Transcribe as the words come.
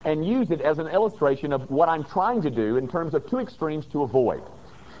and use it as an illustration of what I'm trying to do in terms of two extremes to avoid.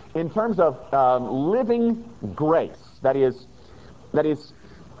 In terms of living grace, that is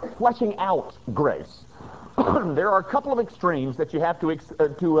fleshing out grace, there are a couple of extremes that you have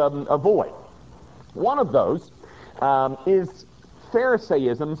to avoid. One of those is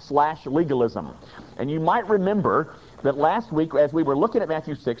Pharisaism / legalism. And you might remember that last week, as we were looking at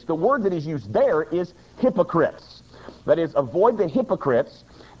Matthew 6, the word that is used there is hypocrites. That is, avoid the hypocrites.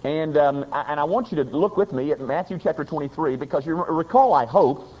 And I want you to look with me at Matthew chapter 23, because you recall, I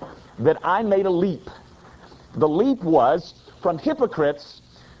hope, that I made a leap. The leap was from hypocrites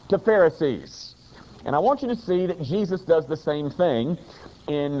to Pharisees. And I want you to see that Jesus does the same thing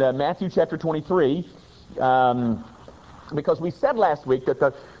in Matthew chapter 23, because we said last week that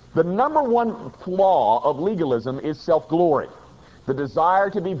the number one flaw of legalism is self-glory, the desire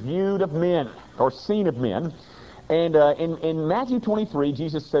to be viewed of men or seen of men. And in Matthew 23,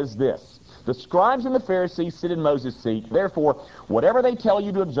 Jesus says this: "The scribes and the Pharisees sit in Moses' seat. Therefore, whatever they tell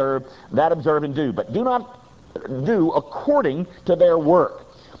you to observe, that observe and do. But do not do according to their work.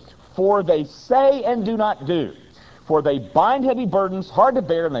 For they say and do not do. For they bind heavy burdens, hard to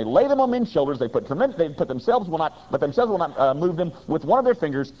bear, and they lay them on men's shoulders. They themselves will not move them with one of their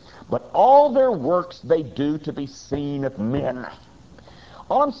fingers. But all their works they do to be seen of men."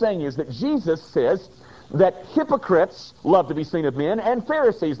 All I'm saying is that Jesus says that hypocrites love to be seen of men and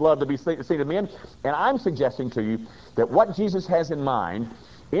Pharisees love to be seen of men. And I'm suggesting to you that what Jesus has in mind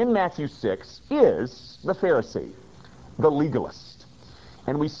in Matthew 6 is the Pharisee, the legalist.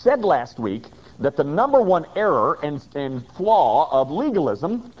 And we said last week that the number one error and flaw of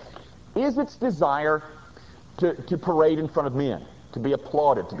legalism is its desire to parade in front of men, to be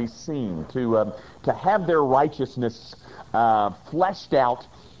applauded, to be seen, to have their righteousness fleshed out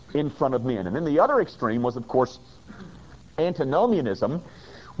in front of men. And then the other extreme was, of course, antinomianism,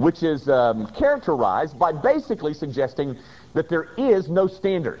 which is characterized by basically suggesting that there is no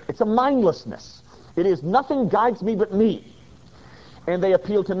standard. It's a mindlessness. It is nothing guides me but me. And they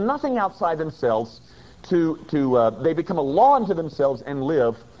appeal to nothing outside themselves. They become a law unto themselves and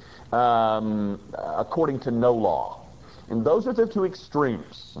live according to no law. And those are the two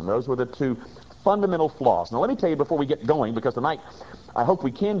extremes. And those were the two fundamental flaws. Now let me tell you before we get going, because tonight I hope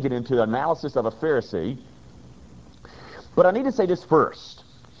we can get into the analysis of a Pharisee. But I need to say this first.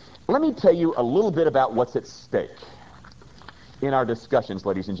 Let me tell you a little bit about what's at stake in our discussions,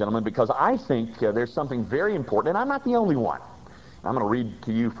 ladies and gentlemen, because I think there's something very important, and I'm not the only one. I'm going to read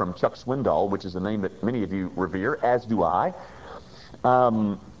to you from Chuck Swindoll, which is a name that many of you revere, as do I.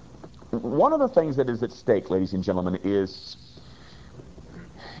 One of the things that is at stake, ladies and gentlemen, is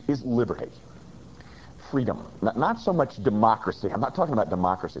liberty, freedom. Not so much democracy. I'm not talking about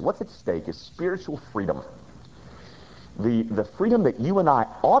democracy. What's at stake is spiritual freedom. The freedom that you and I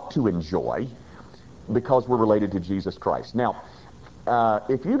ought to enjoy because we're related to Jesus Christ. Now,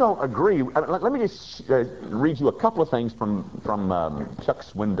 if you don't agree, let me just read you a couple of things from Chuck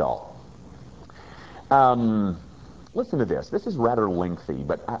Swindoll. Listen to this. This is rather lengthy,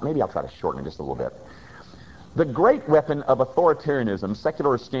 but maybe I'll try to shorten it just a little bit. "The great weapon of authoritarianism,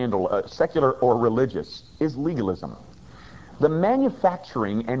 secular or religious, is legalism. The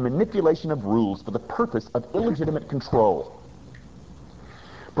manufacturing and manipulation of rules for the purpose of illegitimate control.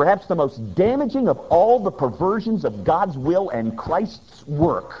 Perhaps the most damaging of all the perversions of God's will and Christ's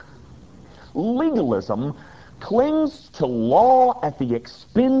work, legalism clings to law at the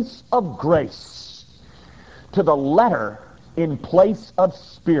expense of grace, to the letter in place of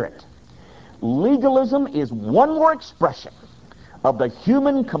spirit. Legalism is one more expression of the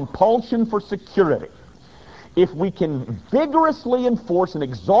human compulsion for security. If we can vigorously enforce an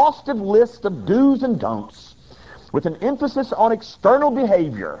exhaustive list of do's and don'ts with an emphasis on external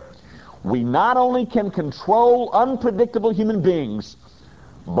behavior, we not only can control unpredictable human beings,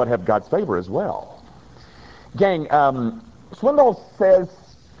 but have God's favor as well." Gang, Swindoll says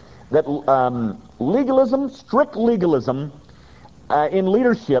that legalism, strict legalism in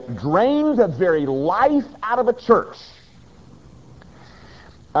leadership, drains the very life out of a church.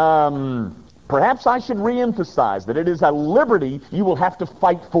 Perhaps I should reemphasize that it is a liberty you will have to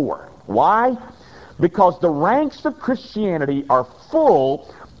fight for. Why? Because the ranks of Christianity are full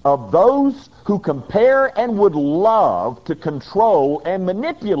of those who compare and would love to control and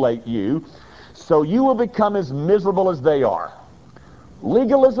manipulate you so you will become as miserable as they are.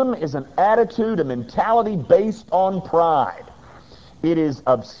 Legalism is an attitude, a mentality based on pride. It is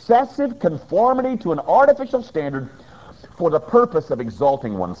obsessive conformity to an artificial standard for the purpose of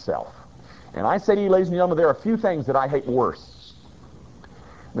exalting oneself. And I say to you, ladies and gentlemen, there are a few things that I hate worse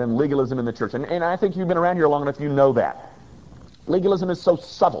than legalism in the church. And I think you've been around here long enough, you know that. Legalism is so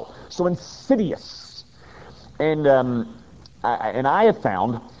subtle, so insidious. And I have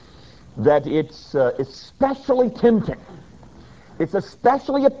found that it's especially tempting. It's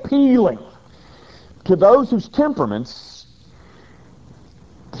especially appealing to those whose temperaments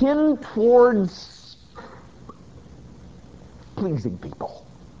tend towards pleasing people.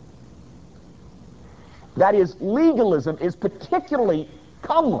 That is, legalism is particularly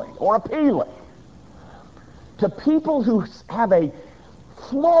comely or appealing to people who have a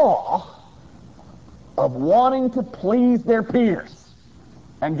flaw of wanting to please their peers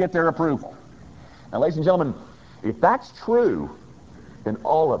and get their approval. Now, ladies and gentlemen, if that's true, then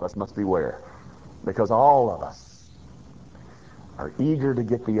all of us must beware, because all of us are eager to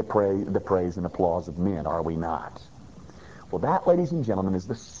get the praise and applause of men, are we not? Well, that, ladies and gentlemen, is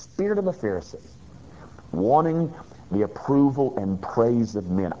the spirit of the Pharisee, wanting the approval and praise of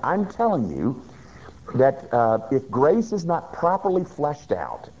men. I'm telling you that if grace is not properly fleshed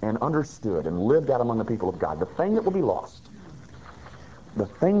out and understood and lived out among the people of God, the thing that will be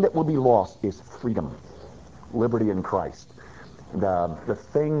lost is freedom, liberty in Christ. The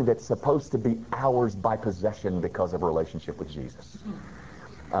thing that's supposed to be ours by possession because of a relationship with Jesus.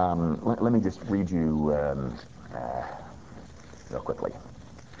 Let me just read you real quickly.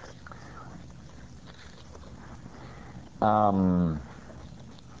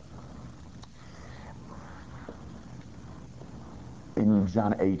 In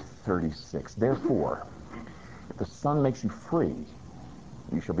John 8:36, therefore, if the Son makes you free,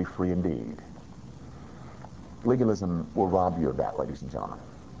 you shall be free indeed. Legalism will rob you of that, ladies and gentlemen.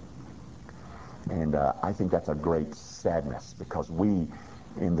 And I think that's a great sadness, because we,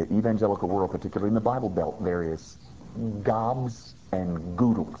 in the evangelical world, particularly in the Bible Belt, there is gobs and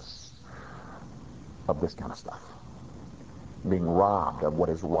goodles of this kind of stuff, being robbed of what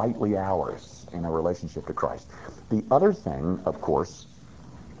is rightly ours in a relationship to Christ. The other thing, of course,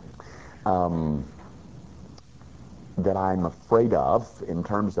 that I'm afraid of in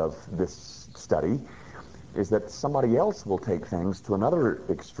terms of this study is that somebody else will take things to another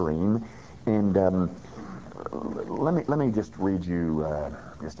extreme. And let me just read you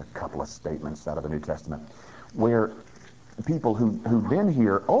just a couple of statements out of the New Testament where people who then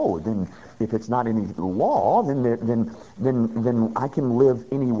hear, oh, then if it's not any law, then I can live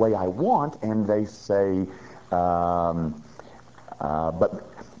any way I want, and they say, but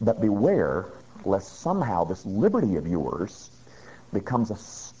beware lest somehow this liberty of yours becomes a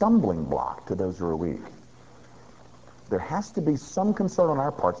stumbling block to those who are weak. There has to be some concern on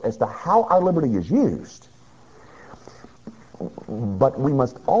our parts as to how our liberty is used, but we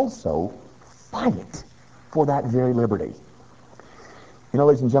must also fight for that very liberty. You know,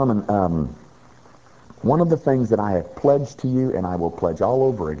 ladies and gentlemen, one of the things that I have pledged to you, and I will pledge all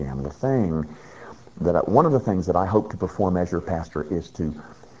over again, one of the things that I hope to perform as your pastor is to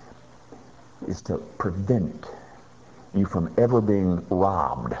prevent you from ever being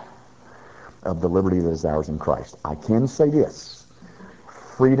robbed of the liberty that is ours in Christ. I can say this: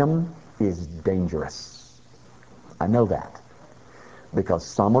 freedom is dangerous. I know that, because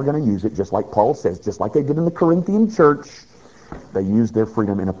some are going to use it, just like Paul says, just like they did in the Corinthian church. They used their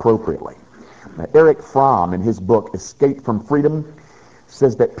freedom inappropriately. Now, Eric Fromm, in his book Escape from Freedom,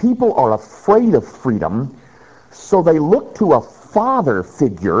 says that people are afraid of freedom, so they look to a father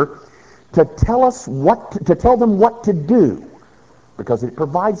figure to tell them what to do, because it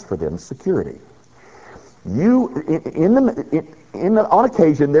provides for them security. On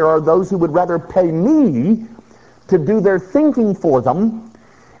occasion, there are those who would rather pay me to do their thinking for them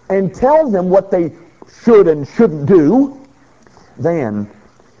and tell them what they should and shouldn't do than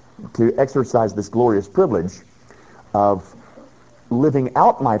to exercise this glorious privilege of living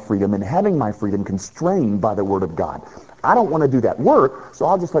out my freedom and having my freedom constrained by the Word of God. I don't want to do that work, so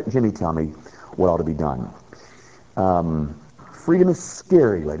I'll just let Jimmy tell me what ought to be done. Freedom is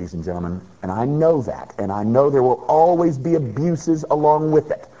scary, ladies and gentlemen, and I know that, and I know there will always be abuses along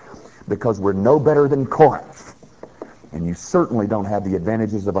with it, because we're no better than Corinth, and you certainly don't have the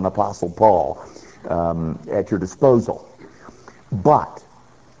advantages of an Apostle Paul at your disposal. But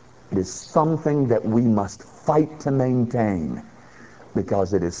it is something that we must fight to maintain,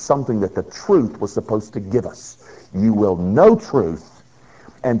 because it is something that the truth was supposed to give us. You will know truth,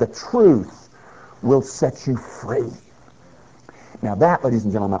 and the truth will set you free. Now that, ladies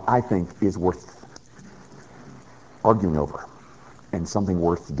and gentlemen, I think is worth arguing over and something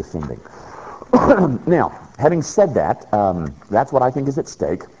worth defending. Now, having said that, that's what I think is at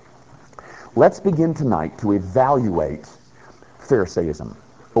stake. Let's begin tonight to evaluate Pharisaism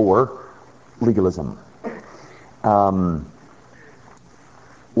or legalism.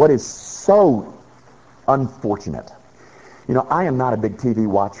 What is so unfortunate, You know, I am not a big TV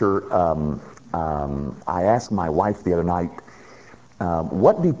watcher. I asked my wife the other night,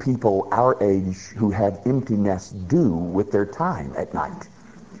 what do people our age who have empty nests do with their time at night?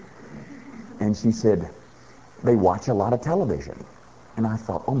 And she said, they watch a lot of television. And I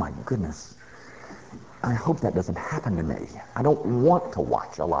thought, oh my goodness, I hope that doesn't happen to me. I don't want to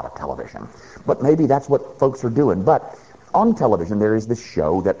watch a lot of television. But maybe that's what folks are doing. But on television, there is this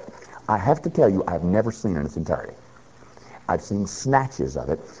show that I have to tell you, I've never seen in its entirety. I've seen snatches of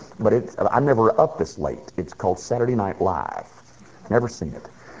it, but I'm never up this late. It's called Saturday Night Live. Never seen it.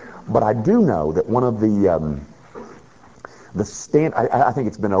 But I do know that one of I think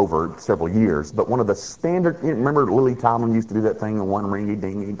it's been over several years, but one of the standard, remember Lily Tomlin used to do that thing, the one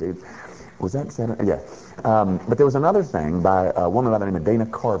ringy-dingy dude? Was that Saturday? Yeah. But there was another thing by a woman by the name of Dana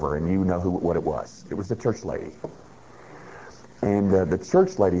Carver, and you know what it was. It was the church lady. And the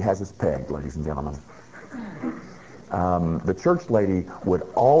church lady has us pegged, ladies and gentlemen. The church lady would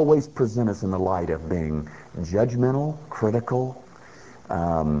always present us in the light of being judgmental, critical,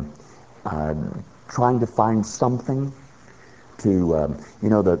 trying to find something to,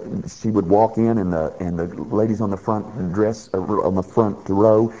 she would walk in and the ladies on the front on the front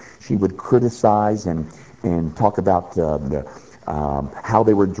row, she would criticize and talk about how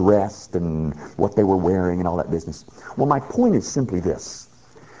they were dressed and what they were wearing and all that business. Well, my point is simply this.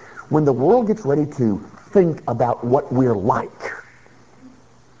 When the world gets ready to think about what we're like,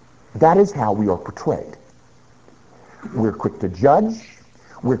 that is how we are portrayed. We're quick to judge,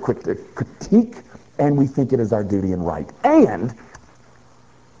 we're quick to critique, and we think it is our duty and right. And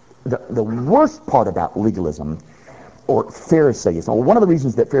the worst part about legalism or Pharisaism, or one of the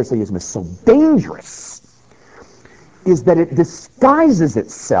reasons that Pharisaism is so dangerous, is that it disguises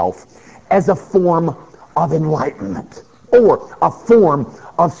itself as a form of enlightenment or a form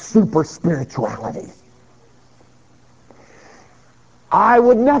of super spirituality. I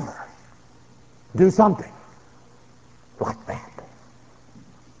would never do something like that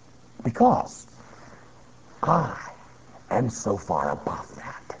because I am so far above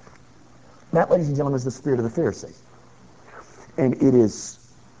that. That, ladies and gentlemen, is the spirit of the Pharisee. And it is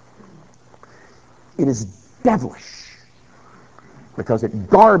devilish because it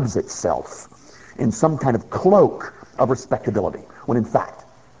garbs itself in some kind of cloak of respectability, when in fact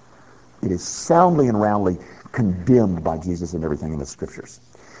it is soundly and roundly condemned by Jesus and everything in the Scriptures.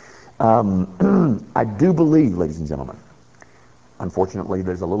 I do believe, ladies and gentlemen, unfortunately,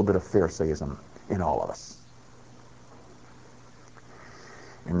 there's a little bit of Pharisaism in all of us.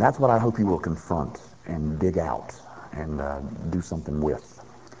 And that's what I hope you will confront and dig out and do something with.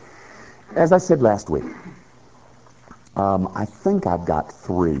 As I said last week, I think I've got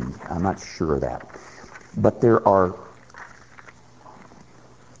 3. I'm not sure of that. But there are,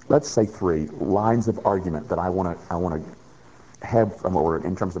 let's say 3 lines of argument that I want to have, or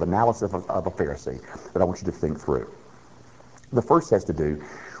in terms of analysis of a Pharisee, that I want you to think through. The first has to do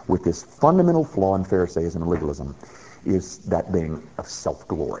with this fundamental flaw in Pharisaism and legalism, is that being of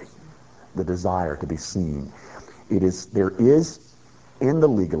self-glory, the desire to be seen. There is in the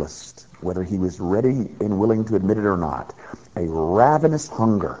legalist, whether he was ready and willing to admit it or not, a ravenous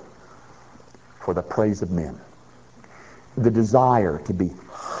hunger for the praise of men, the desire to be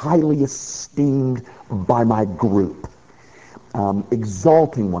highly esteemed by my group,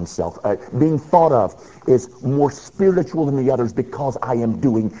 exalting oneself, being thought of as more spiritual than the others because I am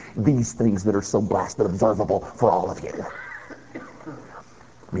doing these things that are so blessed and observable for all of you.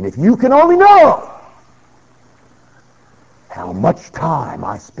 I mean, if you can only know how much time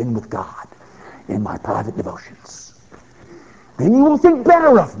I spend with God in my private devotions, then you will think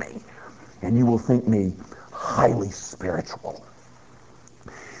better of me, and you will think me highly spiritual.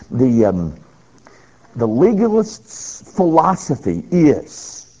 The legalist's philosophy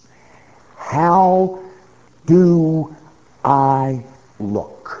is, how do I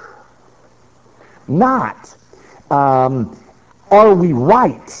look? Not, are we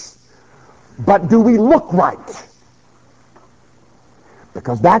right, but do we look right?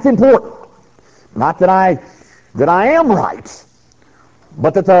 Because that's important. Not that I am right,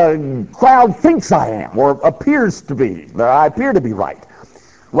 but that the crowd thinks I am, or appears to be, that I appear to be right.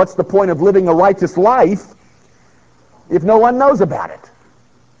 What's the point of living a righteous life if no one knows about it?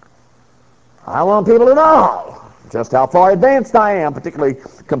 I want people to know just how far advanced I am, particularly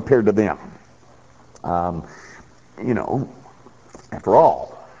compared to them. After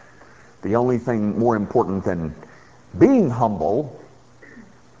all, the only thing more important than being humble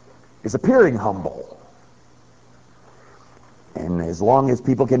is appearing humble. And as long as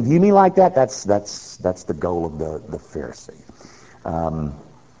people can view me like that, that's the goal of the Pharisee.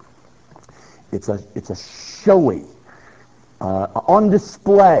 It's a showy on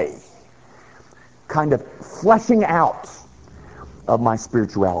display, kind of fleshing out of my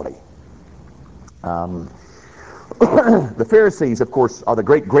spirituality. The Pharisees, of course, are the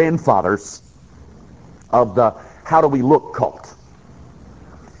great grandfathers of the how do we look cult.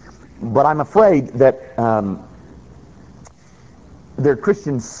 But I'm afraid that their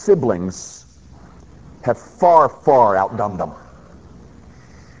Christian siblings have far, far outdone them.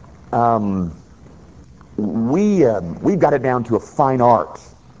 We've got it down to a fine art.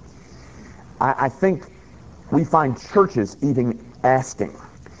 I think we find churches even asking,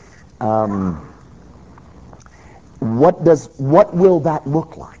 what will that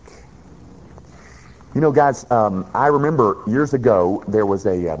look like? You know, guys, I remember years ago there was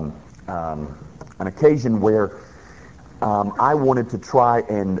an occasion where I wanted to try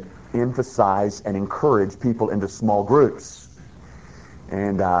and emphasize and encourage people into small groups.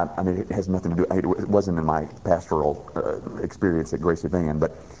 And I mean, it has nothing to do, it wasn't in my pastoral experience at Grace Evan,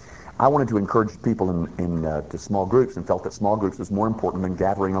 but I wanted to encourage people to small groups, and felt that small groups was more important than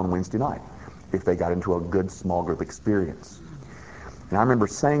gathering on Wednesday night if they got into a good small group experience. And I remember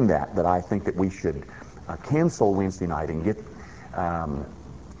saying that I think that we should cancel Wednesday night and get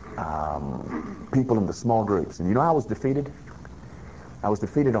people into small groups. And you know how I was defeated? I was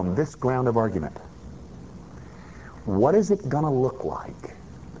defeated on this ground of argument. What is it going to look like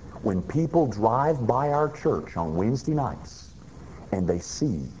when people drive by our church on Wednesday nights and they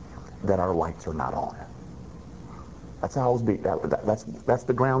see that our lights are not on? That's how I was beat. That's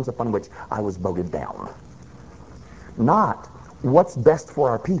the grounds upon which I was voted down. Not what's best for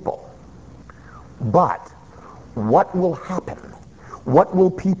our people, but what will happen? What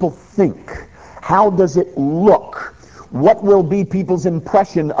will people think? How does it look? What will be people's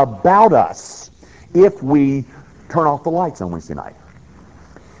impression about us if we turn off the lights on Wednesday night?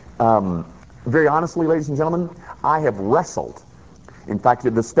 Very honestly, ladies and gentlemen, I have wrestled. In fact,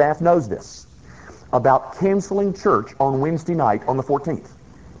 the staff knows this, about canceling church on Wednesday night on the 14th.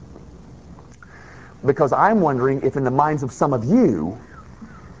 Because I'm wondering if in the minds of some of you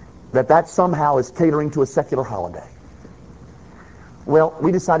that somehow is catering to a secular holiday. Well,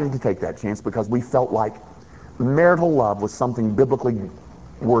 we decided to take that chance because we felt like marital love was something biblically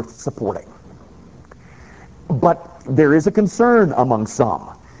worth supporting. But there is a concern among some.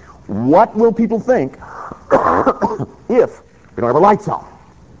 What will people think if we don't have our lights on?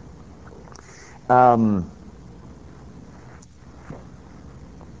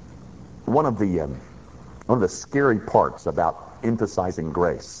 One of the scary parts about emphasizing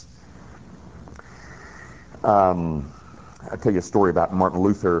grace. I'll tell you a story about Martin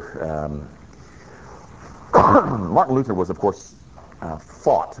Luther. Martin Luther was, of course,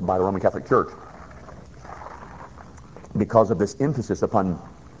 fought by the Roman Catholic Church because of this emphasis upon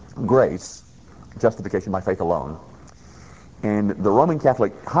grace, justification by faith alone. And the Roman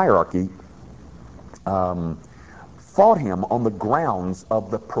Catholic hierarchy fought him on the grounds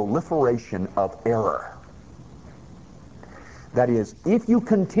of the proliferation of error. That is, if you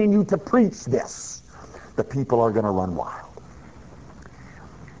continue to preach this, the people are going to run wild.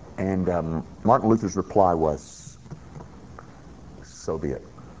 And Martin Luther's reply was, so be it.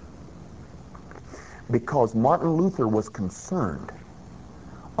 Because Martin Luther was concerned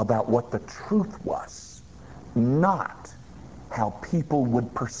about what the truth was, not how people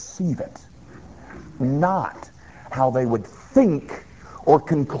would perceive it, not how they would think or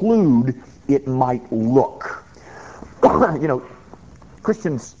conclude it might look. You know,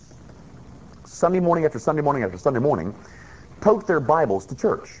 Christians, Sunday morning after Sunday morning after Sunday morning, tote their Bibles to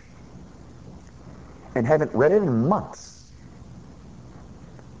church and haven't read it in months.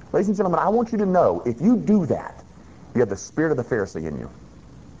 Ladies and gentlemen, I want you to know, if you do that, you have the spirit of the Pharisee in you.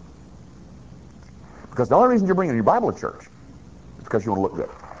 Because the only reason you're bringing your Bible to church is because you want to look good.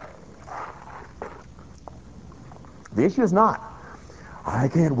 The issue is not, I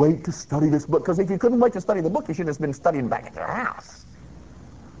can't wait to study this book, because if you couldn't wait to study the book, you should have been studying back at your house.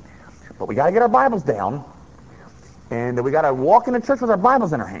 But we got to get our Bibles down, and we got to walk into church with our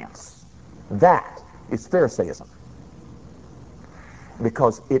Bibles in our hands. That is Pharisaism.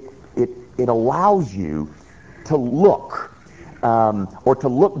 Because it allows you to look, or to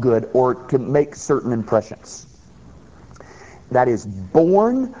look good, or to make certain impressions. That is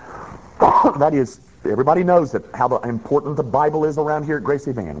born, that is, everybody knows that how important the Bible is around here at Grace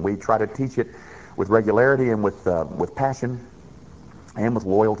Evan. We try to teach it with regularity and with passion and with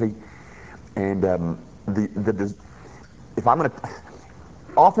loyalty. And if I'm going to,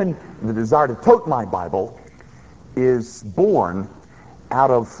 often the desire to tote my Bible is born out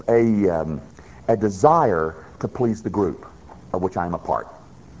of a desire to please the group of which I am a part.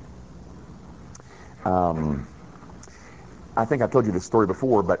 I think I've told you this story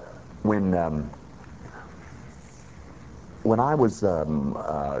before, but when I was a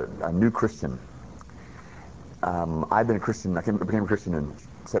new Christian, I'd been a Christian. I became a Christian in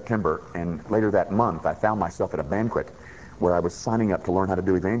September, and later that month, I found myself at a banquet where I was signing up to learn how to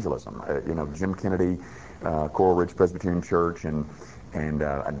do evangelism. Jim Kennedy, Coral Ridge Presbyterian Church, and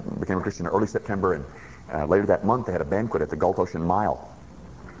I became a Christian in early September, and later that month, they had a banquet at the Gulf Ocean Mile.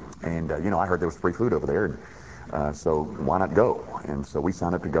 And, I heard there was free food over there, and so why not go? And so we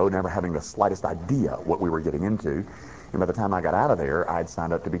signed up to go, never having the slightest idea what we were getting into. And by the time I got out of there, I'd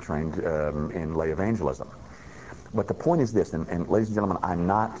signed up to be trained in lay evangelism. But the point is this, and ladies and gentlemen, I'm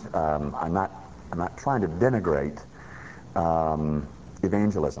not trying to denigrate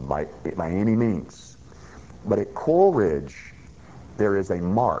evangelism by any means. But at Coral Ridge, there is a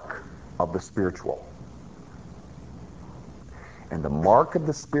mark of the spiritual. And the mark of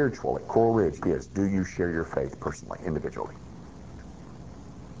the spiritual at Coral Ridge is, do you share your faith personally, individually?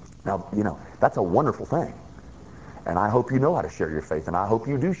 Now, that's a wonderful thing. And I hope you know how to share your faith, and I hope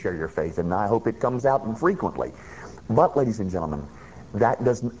you do share your faith, and I hope it comes out frequently. But, ladies and gentlemen, that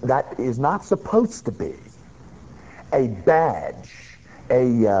is not supposed to be a badge,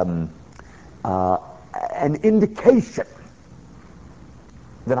 an indication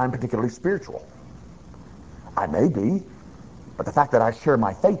that I'm particularly spiritual. I may be, but the fact that I share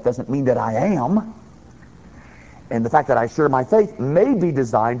my faith doesn't mean that I am. And the fact that I share my faith may be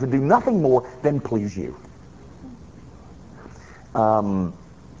designed to do nothing more than please you. We're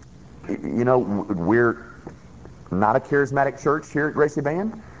not a charismatic church here at Gracie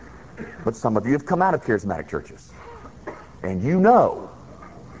Band, but some of you have come out of charismatic churches. And you know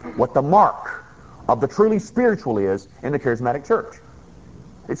what the mark of the truly spiritual is in the charismatic church.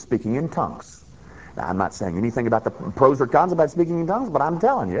 It's speaking in tongues. Now, I'm not saying anything about the pros or cons about speaking in tongues, but I'm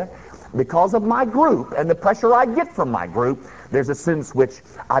telling you, because of my group and the pressure I get from my group, there's a sense which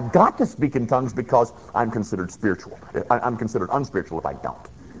I've got to speak in tongues because I'm considered spiritual. I'm considered unspiritual if I don't.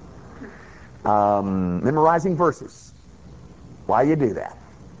 Memorizing verses. Why you do that?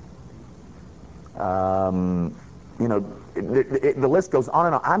 The list goes on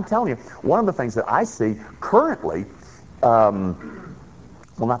and on. I'm telling you, one of the things that I see currently,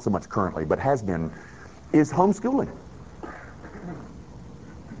 well, not so much currently, but has been, is homeschooling.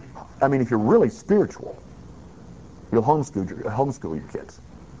 I mean, if you're really spiritual, you'll homeschool your kids.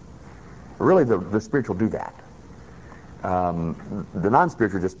 Really, the spiritual do that. The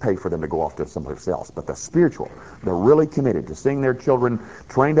non-spiritual just pay for them to go off to someplace else. But the spiritual, they're really committed to seeing their children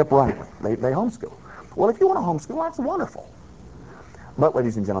trained up rightly. They homeschool. Well, if you want to homeschool, that's wonderful. But,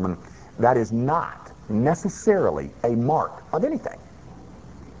 ladies and gentlemen, that is not necessarily a mark of anything.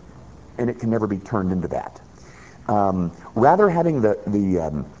 And it can never be turned into that. Rather, having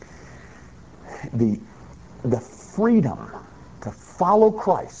the freedom to follow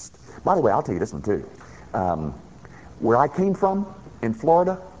Christ. By the way, I'll tell you this one too. Where I came from in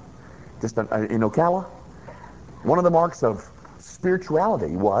Florida, just in Ocala, one of the marks of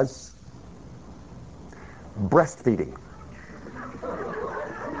spirituality was breastfeeding.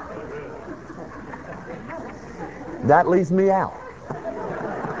 That leaves me out.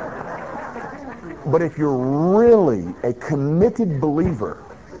 But if you're really a committed believer,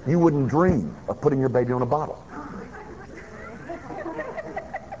 you wouldn't dream of putting your baby on a bottle.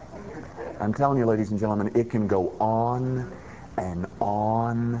 I'm telling you, ladies and gentlemen, it can go on and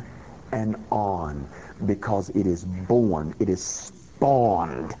on and on because it is born, it is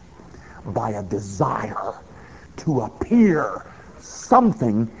spawned by a desire to appear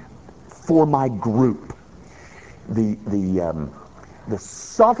something for my group. The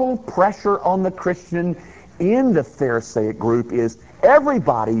subtle pressure on the Christian in the Pharisaic group is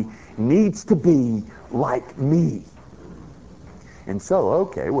everybody needs to be like me. And so,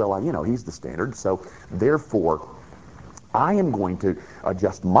 okay, well, he's the standard, so therefore I am going to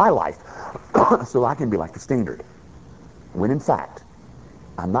adjust my life so I can be like the standard. When in fact,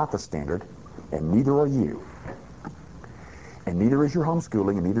 I'm not the standard, and neither are you. And neither is your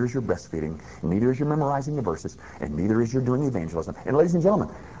homeschooling, and neither is your breastfeeding, and neither is your memorizing the verses, and neither is your doing evangelism. And ladies and gentlemen,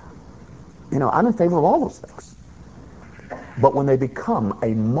 I'm in favor of all those things. But when they become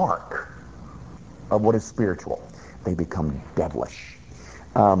a mark of what is spiritual, they become devilish.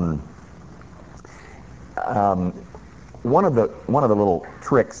 One of the little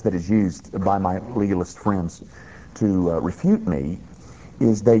tricks that is used by my legalist friends to refute me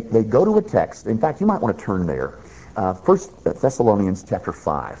is they go to a text. In fact, you might want to turn there. 1 Thessalonians chapter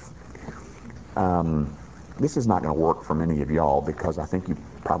 5. This is not going to work for many of y'all because I think you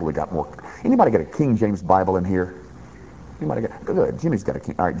probably got more. Anybody got a King James Bible in here? Anybody got? Good. Jimmy's got a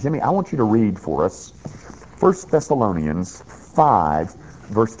King. All right, Jimmy, I want you to read for us 1 Thessalonians 5,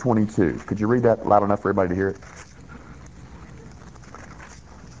 verse 22. Could you read that loud enough for everybody to hear it?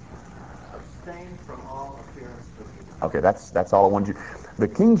 Abstain from all appearance of evil. Okay, that's all I wanted you. The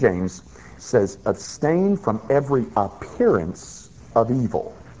King James says, abstain from every appearance of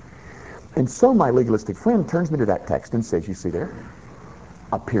evil. And so my legalistic friend turns me to that text and says, you see there,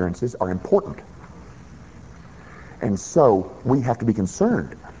 appearances are important. And so we have to be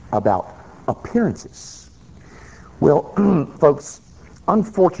concerned about appearances. Well, folks,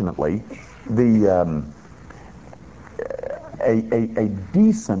 unfortunately, a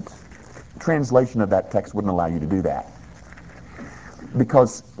decent translation of that text wouldn't allow you to do that.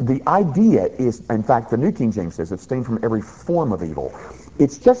 Because the idea is, in fact, the New King James says, abstain from every form of evil.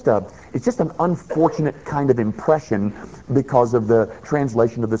 It's just an unfortunate kind of impression because of the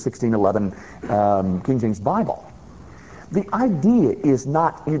translation of the 1611 King James Bible. The idea is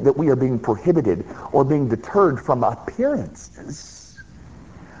not that we are being prohibited or being deterred from appearances.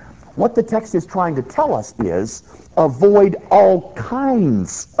 What the text is trying to tell us is avoid all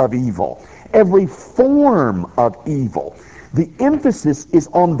kinds of evil, every form of evil. The emphasis is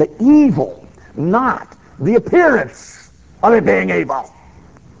on the evil, not the appearance of it being evil.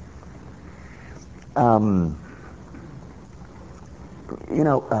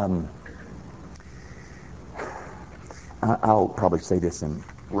 I'll probably say this and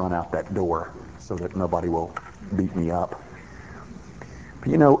run out that door so that nobody will beat me up.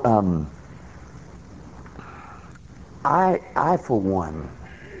 But I for one,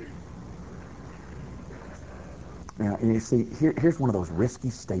 you see, here's one of those risky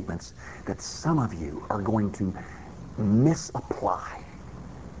statements that some of you are going to misapply.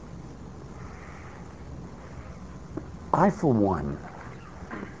 I, for one,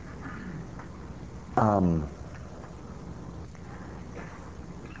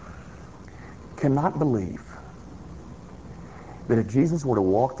 cannot believe that if Jesus were to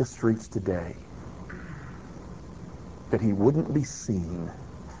walk the streets today, that he wouldn't be seen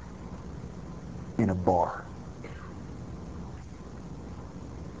in a bar.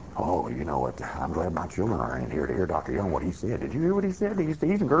 Oh, you know what? I'm glad my children are in here to hear Dr. Young what he said. Did you hear what he said? He's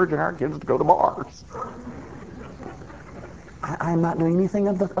encouraging our kids to go to bars. I'm not doing anything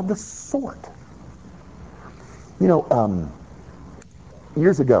of the sort.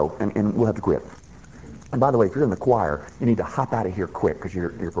 Years ago, and we'll have to quit. And by the way, if you're in the choir, you need to hop out of here quick because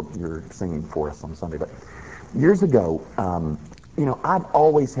you're singing for us on Sunday. But years ago, I've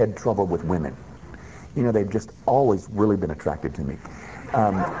always had trouble with women. They've just always really been attracted to me.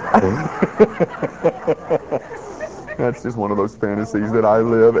 That's just one of those fantasies that I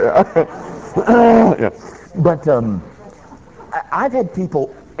live. Yeah. But I've had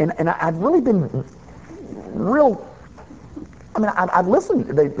people, and I've really been real. I've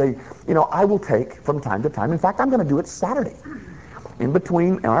listened. I will take from time to time. In fact, I'm going to do it Saturday. In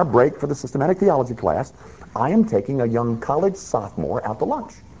between our break for the systematic theology class, I am taking a young college sophomore out to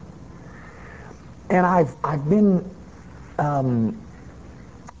lunch. And I've been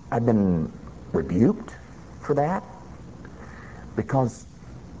rebuked for that because,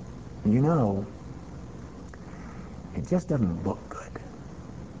 it just doesn't look good.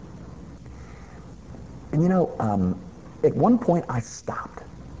 And at one point I stopped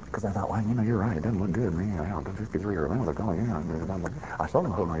because I thought, well, you're right, it doesn't look good. I don't 53 or look, I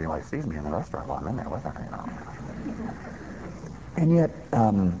seldom hope anybody sees me in the restaurant while I'm in there with her, And yet,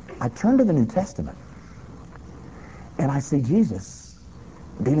 I turn to the New Testament and I see Jesus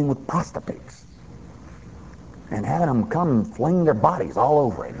dealing with prostitutes and having them come fling their bodies all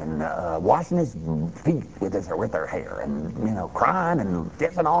over him and washing his feet with their hair and, crying and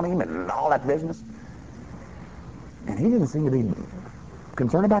kissing on him and all that business. And he didn't seem to be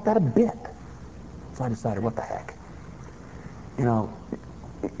concerned about that a bit. So I decided, what the heck?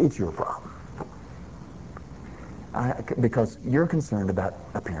 It's your problem. Because you're concerned about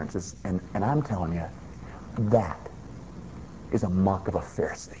appearances, and I'm telling you, that is a mark of a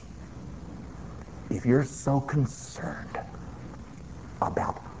Pharisee. If you're so concerned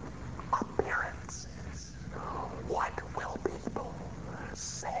about appearances, what will people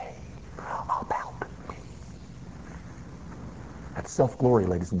say about me? That's self-glory,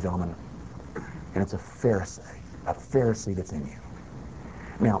 ladies and gentlemen. And it's a Pharisee that's in you.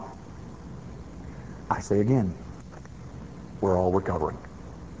 Now, I say again, we're all recovering.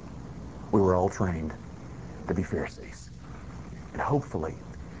 We were all trained to be Pharisees. And hopefully,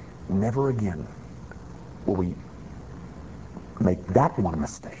 never again will we make that one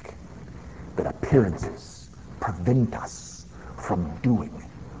mistake, that appearances prevent us from doing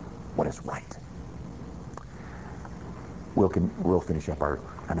what is right. We'll finish up our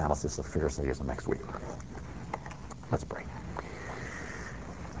analysis of Pharisaism next week. Let's pray.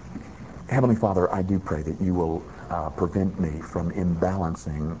 Heavenly Father, I do pray that you will prevent me from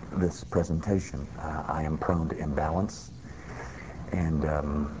imbalancing this presentation. I am prone to imbalance, and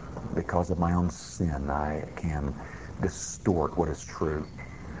because of my own sin, I can distort what is true.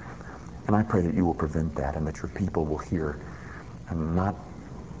 And I pray that you will prevent that, and that your people will hear not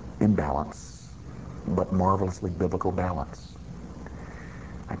imbalance, but marvelously biblical balance.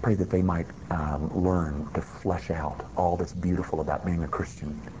 I pray that they might learn to flesh out all that's beautiful about being a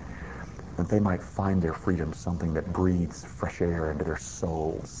Christian, that they might find their freedom something that breathes fresh air into their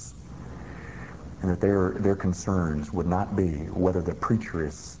souls, and that their concerns would not be whether the preacher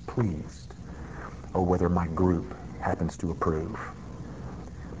is pleased or whether my group happens to approve,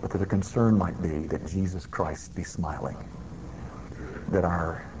 but that the concern might be that Jesus Christ be smiling, that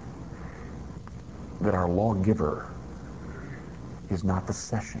our lawgiver is not the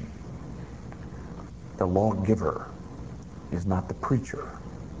session. The lawgiver is not the preacher.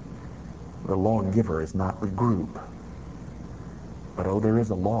 The lawgiver is not the group. But there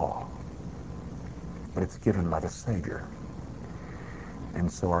is a law, but it's given by the Savior.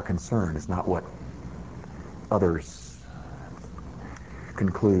 And so our concern is not what others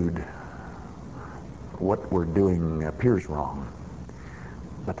conclude what we're doing appears wrong,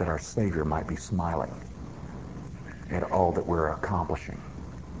 but that our Savior might be smiling at all that we're accomplishing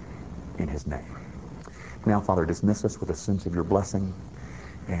in his name. Now, Father, dismiss us with a sense of your blessing,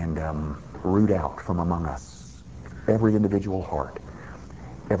 and root out from among us every individual heart,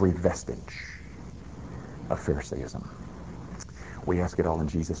 every vestige of Pharisaism. We ask it all in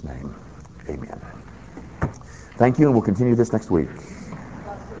Jesus' name. Amen. Thank you, and we'll continue this next week.